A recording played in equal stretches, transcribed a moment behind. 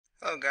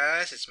Hello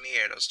guys, it's me,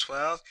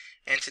 Erdos12,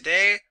 and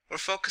today we're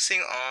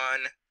focusing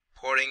on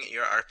porting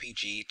your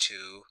RPG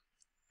to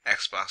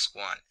Xbox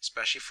One,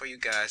 especially for you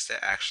guys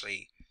that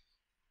actually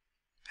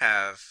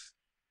have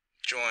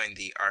joined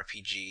the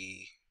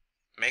RPG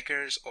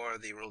makers or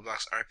the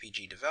Roblox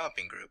RPG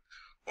developing group,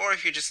 or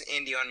if you're just an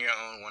indie on your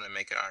own, want to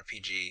make an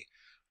RPG,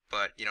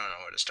 but you don't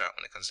know where to start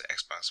when it comes to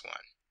Xbox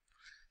One.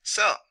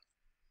 So,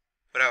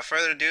 without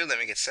further ado, let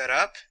me get set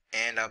up,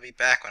 and I'll be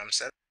back when I'm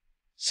set up.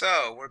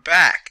 So, we're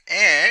back,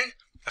 and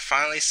I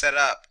finally set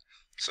up.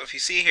 So if you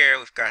see here,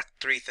 we've got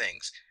three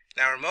things.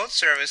 Now, remote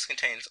service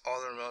contains all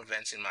the remote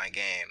events in my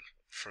game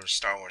for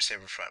Star Wars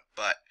Saberfront,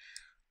 but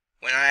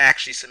when I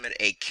actually submit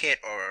a kit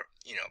or,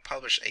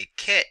 publish a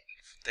kit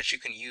that you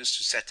can use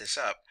to set this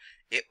up,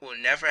 it will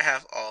never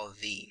have all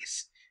of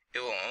these. It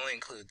will only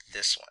include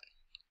this one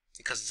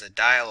because it's a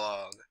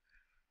dialogue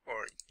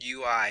or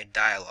UI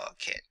dialogue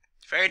kit.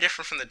 Very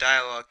different from the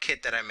dialogue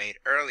kit that I made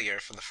earlier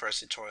for the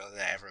first tutorial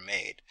that I ever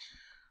made,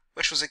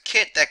 which was a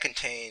kit that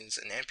contains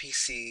an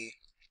NPC,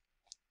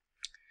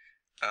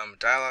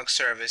 dialogue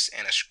service,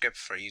 and a script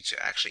for you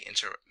to actually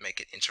make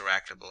it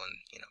interactable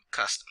and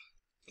custom.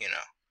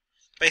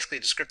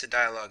 Basically to script the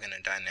dialogue in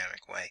a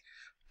dynamic way.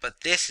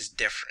 But this is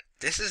different.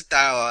 This is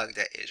dialogue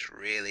that is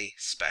really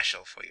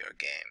special for your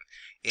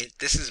game.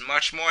 This is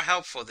much more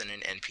helpful than an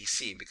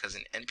NPC because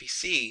an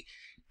NPC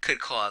could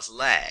cause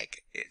lag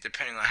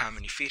depending on how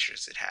many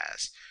features it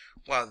has.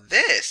 While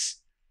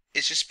this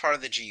is just part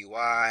of the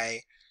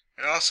GUI.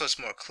 And also it's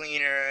more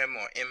cleaner,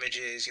 more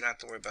images. You don't have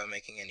to worry about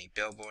making any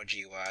billboard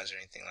GUIs or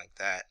anything like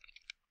that.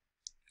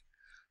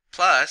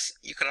 Plus,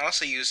 you can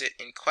also use it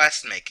in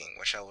quest making,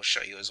 which I will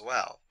show you as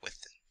well with,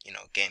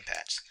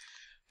 gamepads.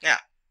 Now,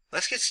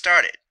 let's get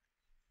started.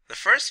 The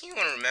first thing you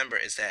want to remember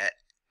is that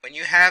when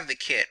you have the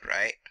kit,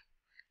 right,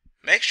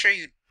 make sure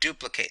you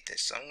duplicate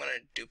this. So I'm going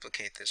to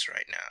duplicate this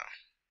right now.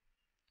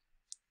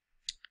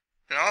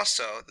 And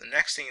also, the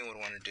next thing you would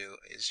want to do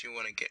is you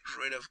want to get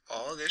rid of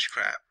all this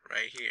crap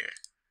right here.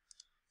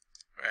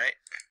 Right?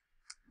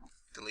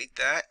 Delete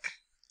that.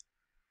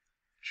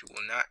 You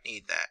will not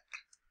need that.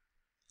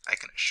 I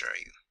can assure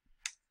you.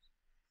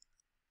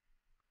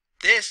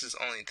 This is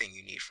the only thing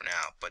you need for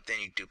now, but then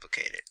you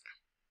duplicate it.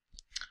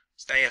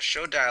 So now you have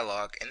show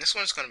dialogue, and this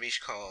one's going to be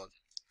called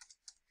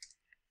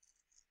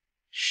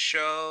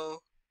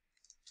show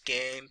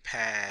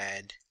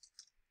gamepad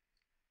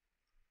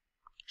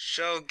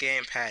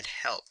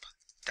help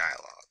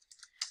dialogue.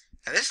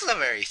 Now this is a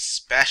very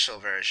special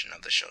version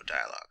of the show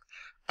dialogue.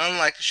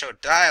 Unlike the show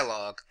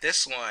dialogue,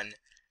 this one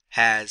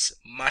has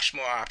much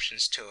more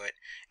options to it,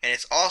 and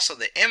it's also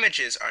the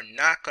images are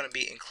not going to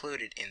be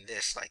included in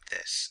this like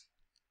this.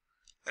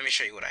 Let me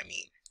show you what I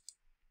mean.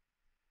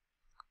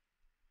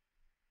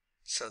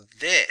 So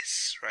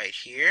this right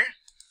here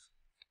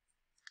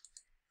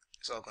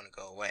is all going to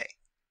go away.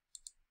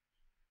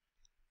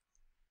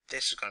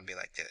 This is going to be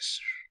like this.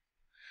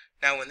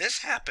 Now when this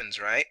happens,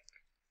 right,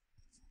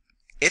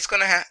 it's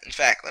going to have, in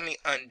fact, let me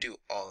undo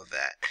all of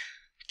that.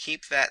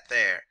 Keep that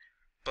there,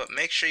 but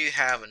make sure you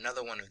have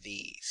another one of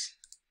these.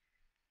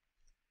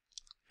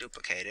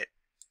 Duplicate it.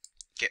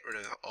 Get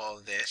rid of all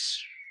of this,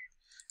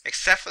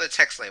 except for the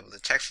text label. The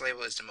text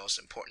label is the most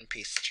important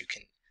piece that you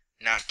can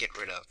not get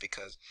rid of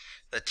because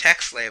the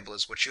text label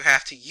is what you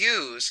have to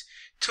use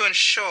to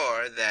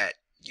ensure that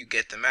you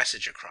get the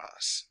message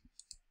across.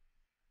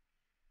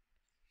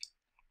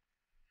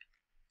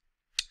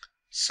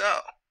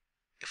 So,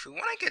 if we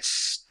want to get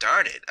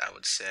started, I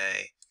would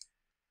say,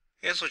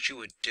 here's what you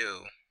would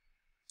do.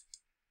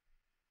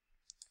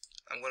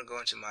 I'm going to go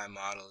into my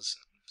models.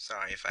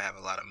 Sorry if I have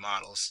a lot of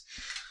models.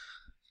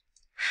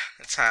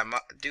 That's how I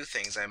do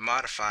things. I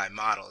modify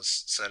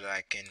models so that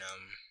I can,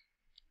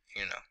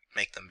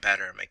 make them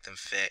better, make them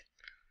fit.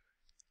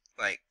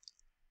 Like,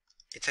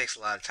 it takes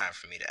a lot of time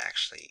for me to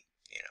actually,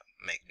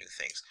 make new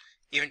things.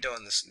 Even though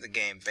in the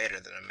game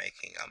beta that I'm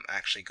making, I'm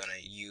actually going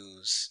to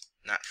use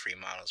not free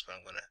models, but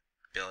I'm going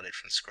to build it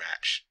from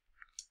scratch.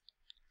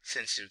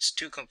 Since it's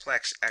too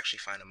complex to actually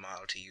find a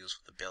model to use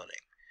for the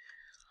building.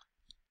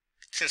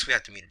 Since we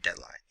have to meet a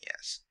deadline,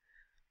 yes.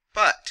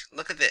 But,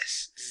 look at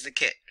this. This is the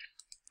kit.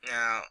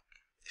 Now,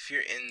 if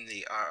you're in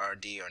the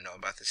RRD or know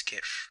about this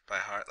kit by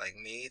heart like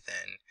me,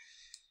 then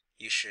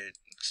you should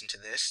listen to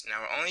this.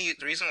 Now, the only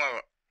reason why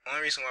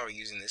we're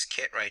using this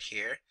kit right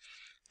here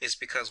is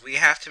because we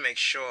have to make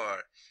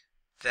sure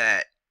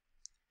that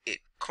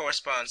it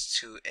corresponds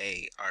to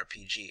a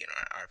RPG in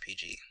our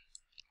RPG.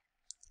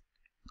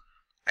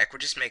 Like, we're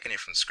just making it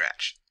from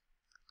scratch.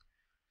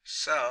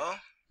 So,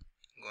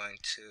 I'm going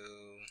to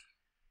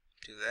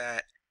do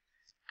that,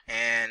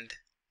 and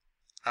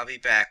I'll be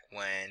back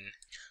when.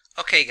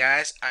 Okay,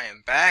 guys, I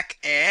am back,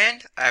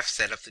 and I've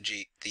set up the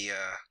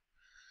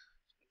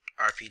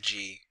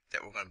RPG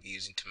that we're going to be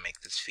using to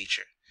make this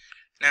feature.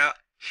 Now,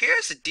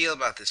 here's the deal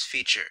about this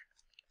feature.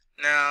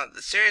 Now,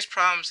 the serious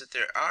problem is that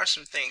there are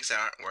some things that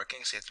aren't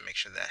working, so you have to make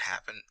sure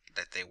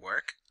that they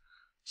work.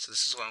 So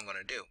this is what I'm going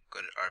to do. Go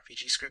to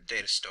RPG Script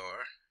Data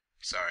Store.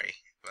 Sorry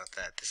about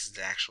that. This is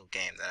the actual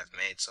game that I've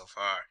made so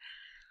far,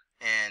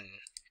 and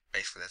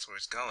basically that's where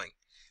it's going.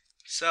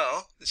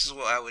 So this is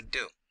what I would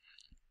do.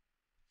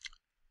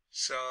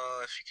 So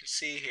if you can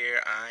see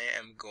here, I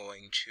am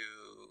going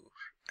to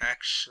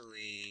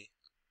actually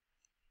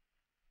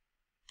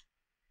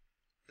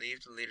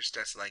leave the leader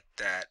stats like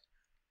that.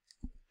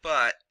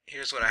 But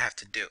here's what I have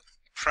to do.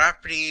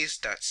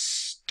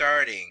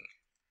 Properties.starting.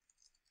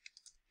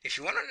 If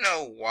you want to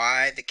know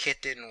why the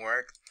kit didn't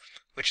work,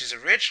 which is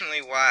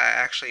originally why I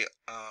actually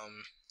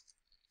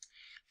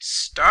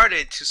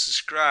started to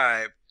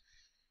subscribe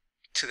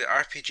to the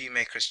RPG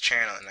Makers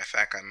channel, and in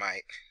fact I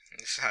might. And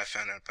this is how I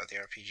found out about the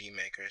RPG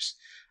Makers.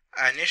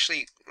 I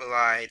initially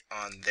relied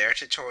on their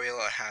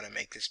tutorial on how to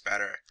make this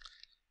better,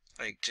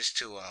 like just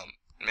to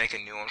make a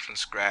new one from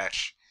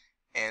scratch,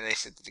 and they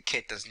said that the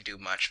kit doesn't do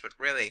much, but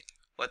really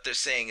what they're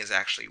saying is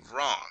actually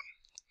wrong.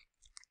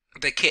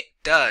 The kit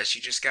does,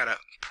 you just gotta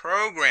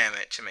program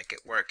it to make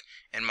it work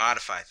and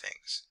modify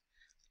things.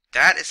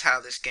 That is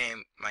how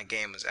my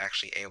game was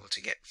actually able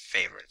to get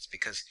favorites,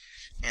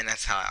 and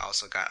that's how I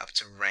also got up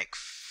to rank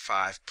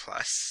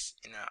 5+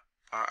 in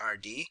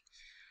RRD.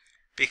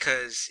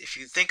 Because if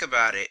you think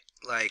about it,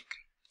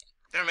 like,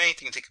 there are many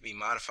things that could be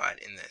modified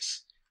in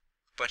this,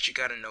 but you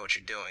gotta know what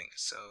you're doing.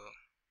 So,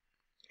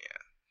 yeah,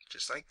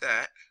 just like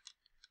that.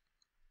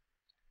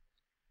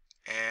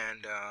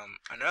 And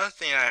another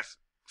thing I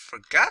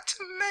forgot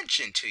to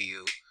mention to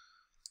you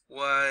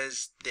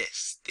was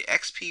this: the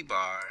XP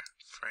bar,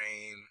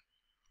 frame,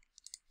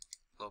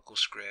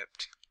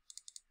 Localscript.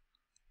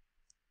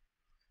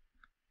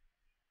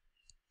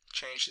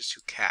 Change this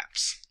to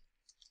caps.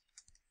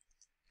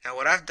 Now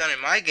what I've done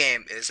in my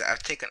game is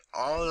I've taken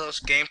all of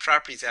those game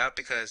properties out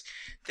because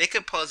they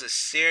could pose a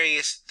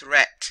serious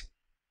threat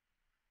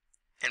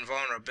and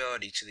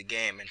vulnerability to the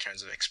game in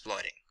terms of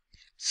exploiting.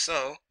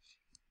 So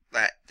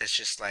that's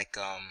just like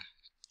I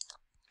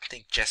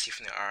think Jesse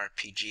from the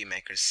RPG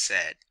Makers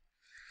said.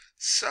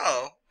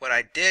 So what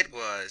I did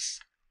was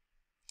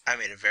I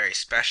made a very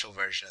special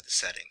version of the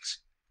settings.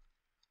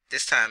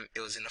 This time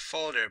it was in a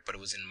folder, but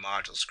it was in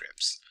module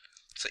scripts.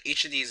 So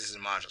each of these is a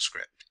module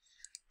script.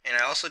 And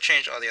I also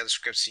changed all the other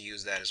scripts to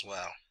use that as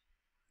well.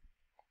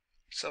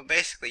 So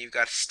basically you've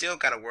still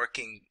got a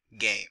working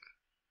game.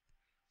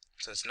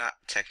 So it's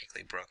not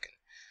technically broken.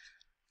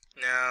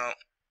 Now,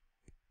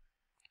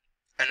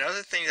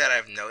 another thing that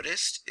I've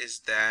noticed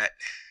is that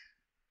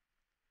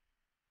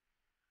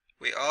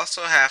we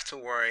also have to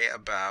worry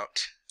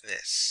about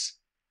this.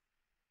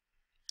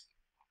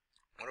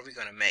 What are we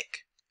going to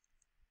make?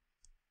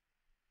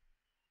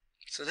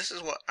 So this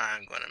is what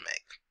I'm going to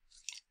make.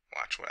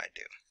 Watch what I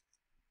do.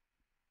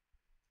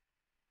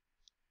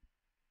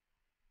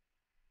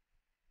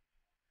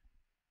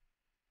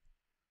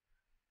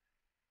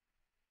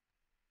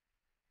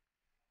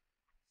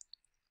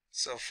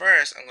 So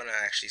first, I'm going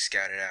to actually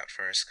scout it out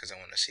first because I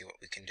want to see what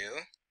we can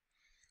do.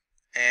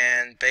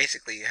 And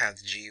basically you have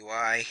the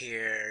GUI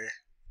here.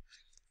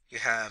 You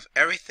have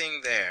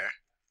everything there,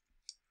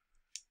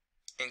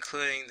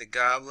 including the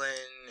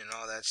goblin and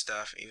all that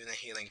stuff, even the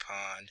healing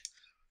pond.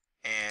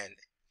 And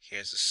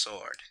here's a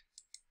sword.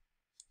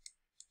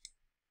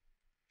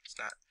 It's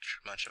not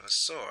much of a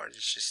sword,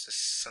 it's just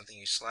something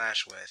you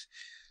slash with.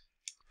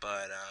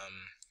 But,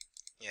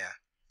 yeah.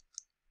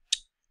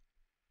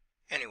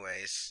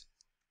 Anyways,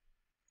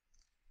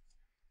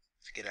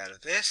 let's get out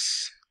of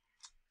this.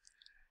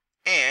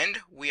 And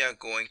we are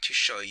going to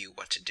show you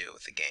what to do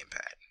with the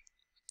gamepad.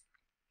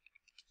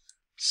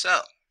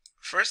 So,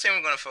 first thing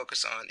we're going to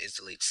focus on is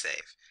delete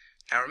save.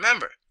 Now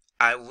remember,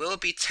 I will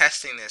be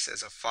testing this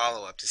as a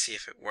follow-up to see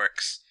if it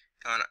works,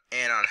 and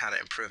on how to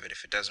improve it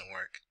if it doesn't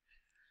work,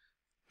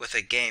 with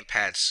a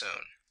gamepad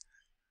soon.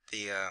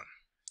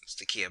 It's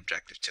the key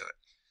objective to it.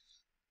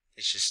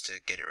 It's just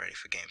to get it ready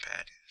for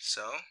gamepad.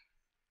 So,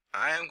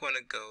 I am going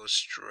to go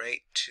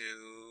straight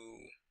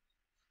to...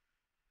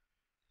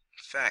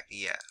 In fact,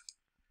 yeah.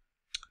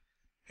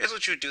 Here's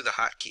what you would do the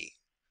hotkey.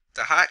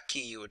 The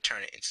hotkey, you would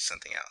turn it into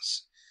something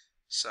else.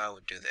 So I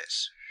would do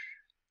this.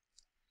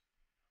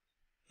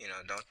 You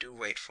know, don't do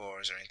wait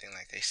fors or anything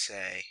like they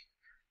say.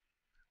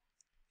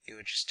 You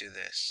would just do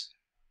this.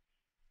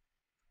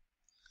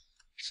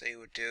 So you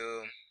would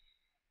do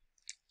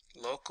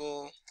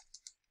local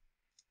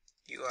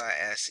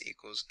UIS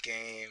equals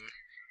game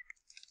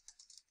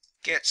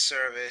get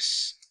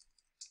service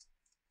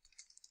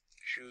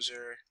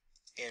user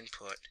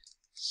input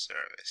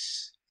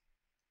service.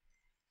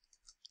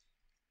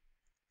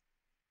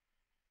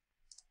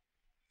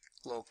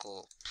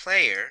 Local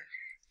player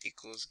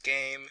equals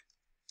game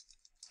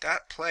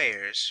dot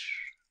players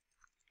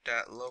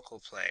dot local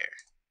player.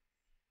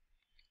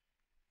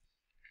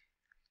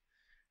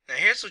 Now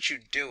here's what you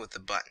do with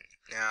the button.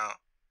 Now,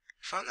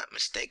 if I'm not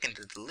mistaken,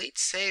 the delete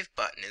save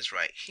button is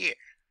right here.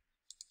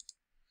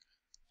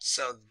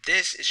 So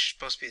this is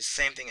supposed to be the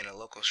same thing in a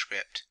local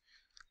script,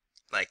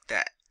 like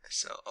that.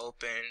 So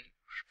open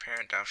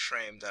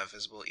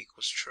parent.frame.visible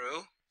equals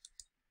true.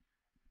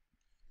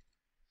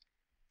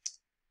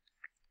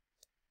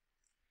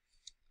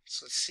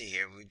 So let's see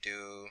here. We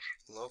do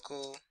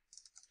local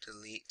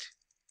delete.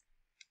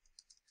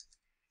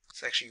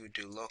 So actually we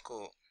do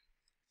local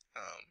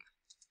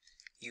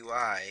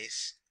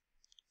UIs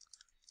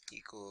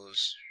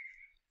equals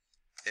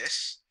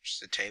this, which is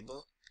the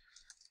table.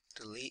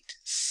 Delete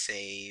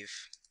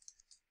save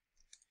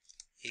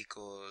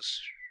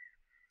equals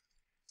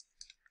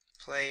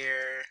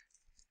player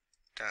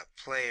dot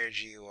player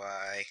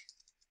GUI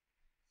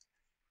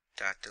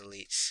dot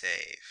delete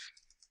save,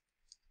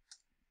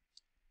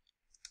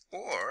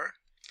 or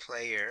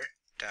player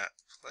dot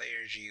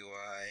player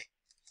GUI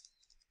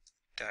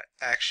dot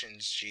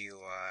actions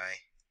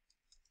GUI.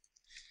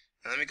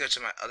 Now let me go to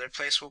my other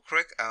place real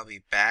quick. I'll be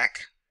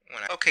back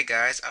when okay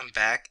guys, I'm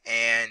back,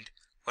 and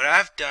what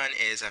I've done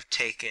is I've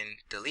taken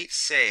delete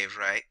save,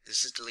 right?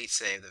 This is delete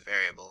save, the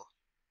variable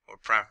or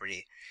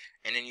property,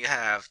 and then you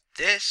have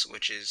this,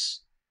 which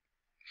is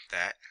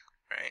that,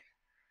 right?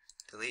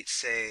 Delete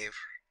save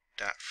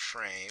dot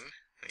frame.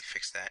 Let me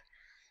fix that.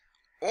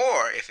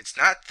 Or if it's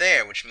not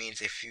there, which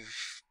means if you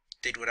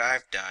did what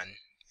I've done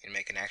and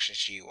make an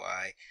actions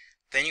GUI,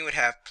 then you would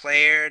have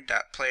player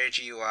dot player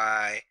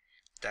GUI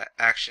dot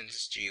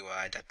actions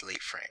GUI dot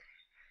delete frame.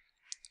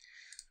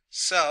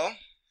 So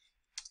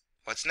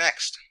what's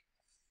next?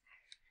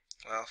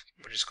 Well,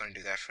 we're just going to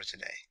do that for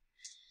today.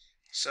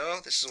 So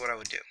this is what I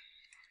would do.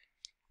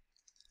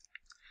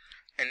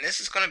 And this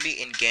is going to be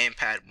in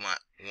gamepad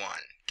mode 1.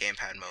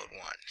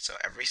 So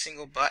every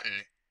single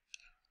button,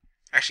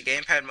 actually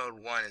gamepad mode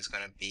 1 is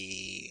going to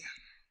be,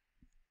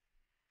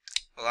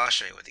 well, I'll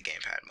show you what the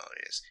gamepad mode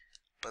is.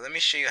 But let me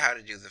show you how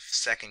to do the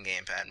second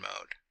gamepad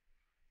mode.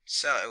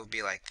 So it would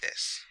be like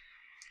this.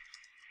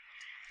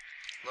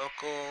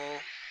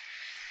 Local,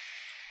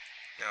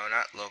 no,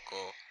 not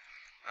local.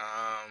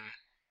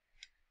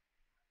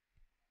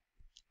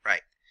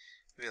 Right.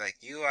 It would be like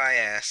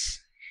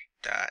UIS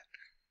dot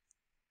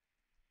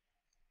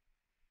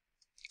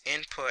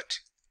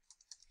input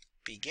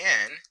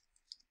begin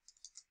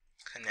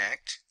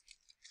connect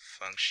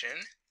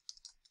function,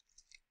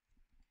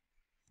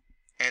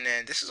 and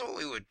then this is what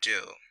we would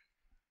do.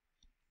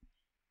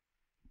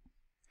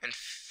 In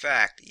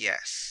fact,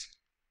 yes,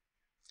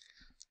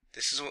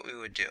 this is what we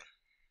would do.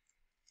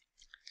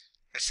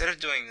 Instead of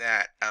doing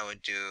that, I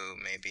would do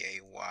maybe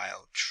a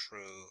while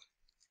true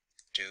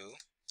do,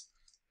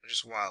 or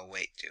just while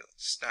wait do.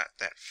 It's not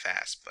that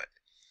fast, but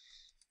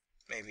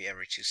maybe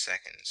every 2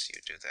 seconds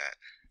you do that,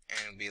 and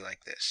it would be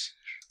like this.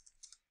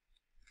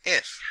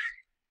 If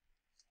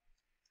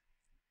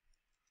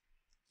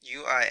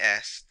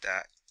UIS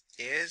dot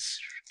is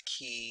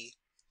key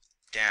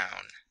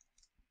down.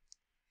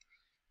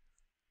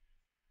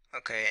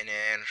 Okay, and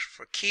then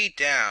for key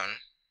down,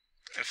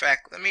 in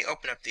fact, let me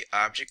open up the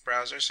object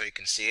browser so you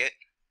can see it.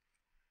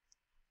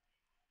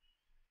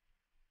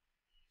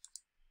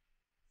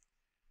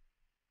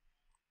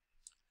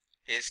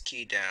 Is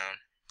key down,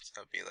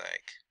 so it'll be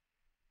like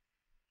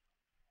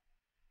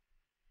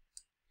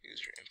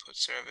user input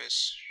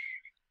service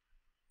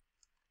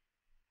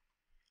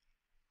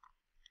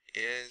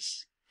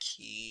is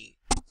key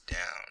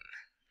down.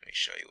 Let me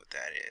show you what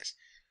that is.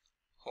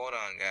 Hold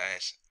on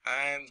guys,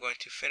 I'm going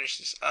to finish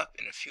this up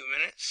in a few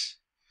minutes.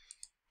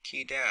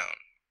 Key down.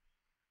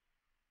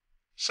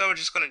 So we're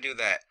just going to do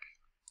that.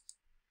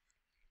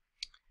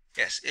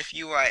 Yes, if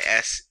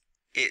UIS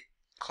it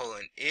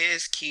colon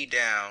is key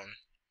down,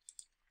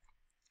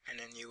 and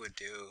then you would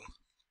do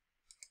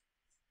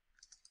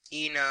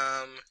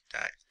enum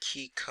dot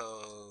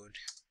keycode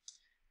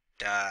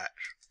dot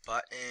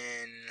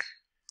button.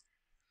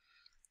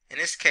 In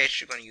this case,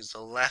 you're going to use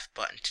the left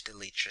button to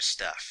delete your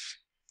stuff.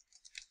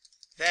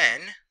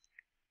 Then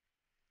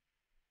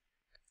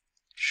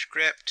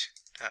script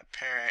dot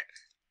parent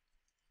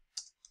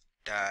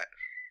dot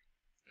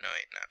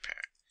not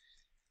parent.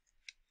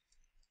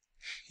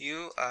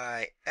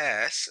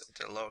 UIS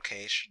the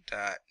lowercase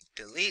dot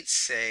delete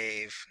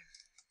save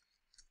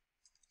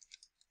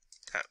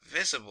dot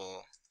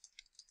visible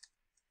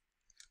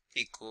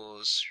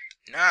equals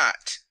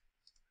not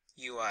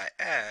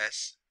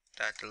UIS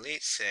dot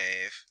delete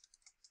save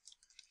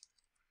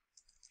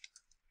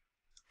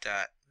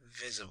dot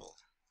visible.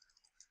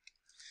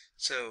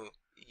 So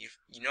you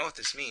know what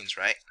this means,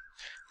 right?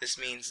 This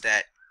means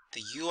that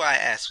the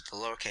UIS with the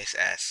lowercase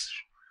s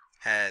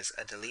has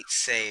a delete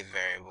save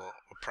variable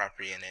or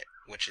property in it,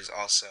 which is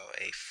also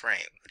a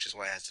frame, which is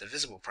why it has the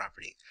visible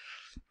property.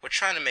 We're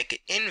trying to make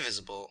it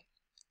invisible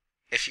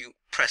if you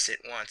press it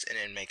once, and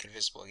then make it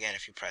visible again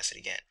if you press it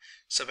again.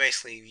 So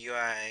basically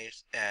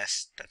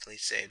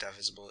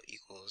UIS.deleteSave.visible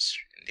equals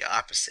the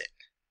opposite.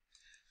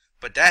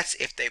 But that's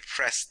if they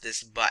press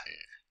this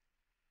button.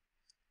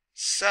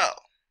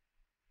 So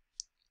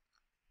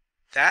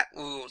that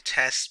we will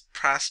test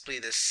possibly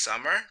this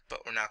summer,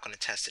 but we're not going to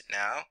test it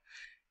now.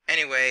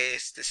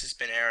 Anyways, this has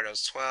been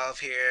Arados12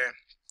 here.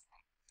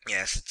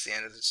 Yes, it's the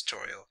end of the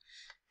tutorial.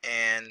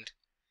 And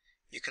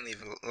you can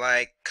leave a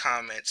like,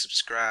 comment,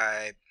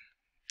 subscribe,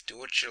 do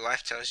what your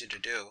life tells you to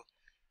do.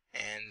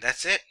 And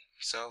that's it.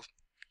 So,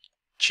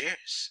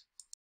 cheers.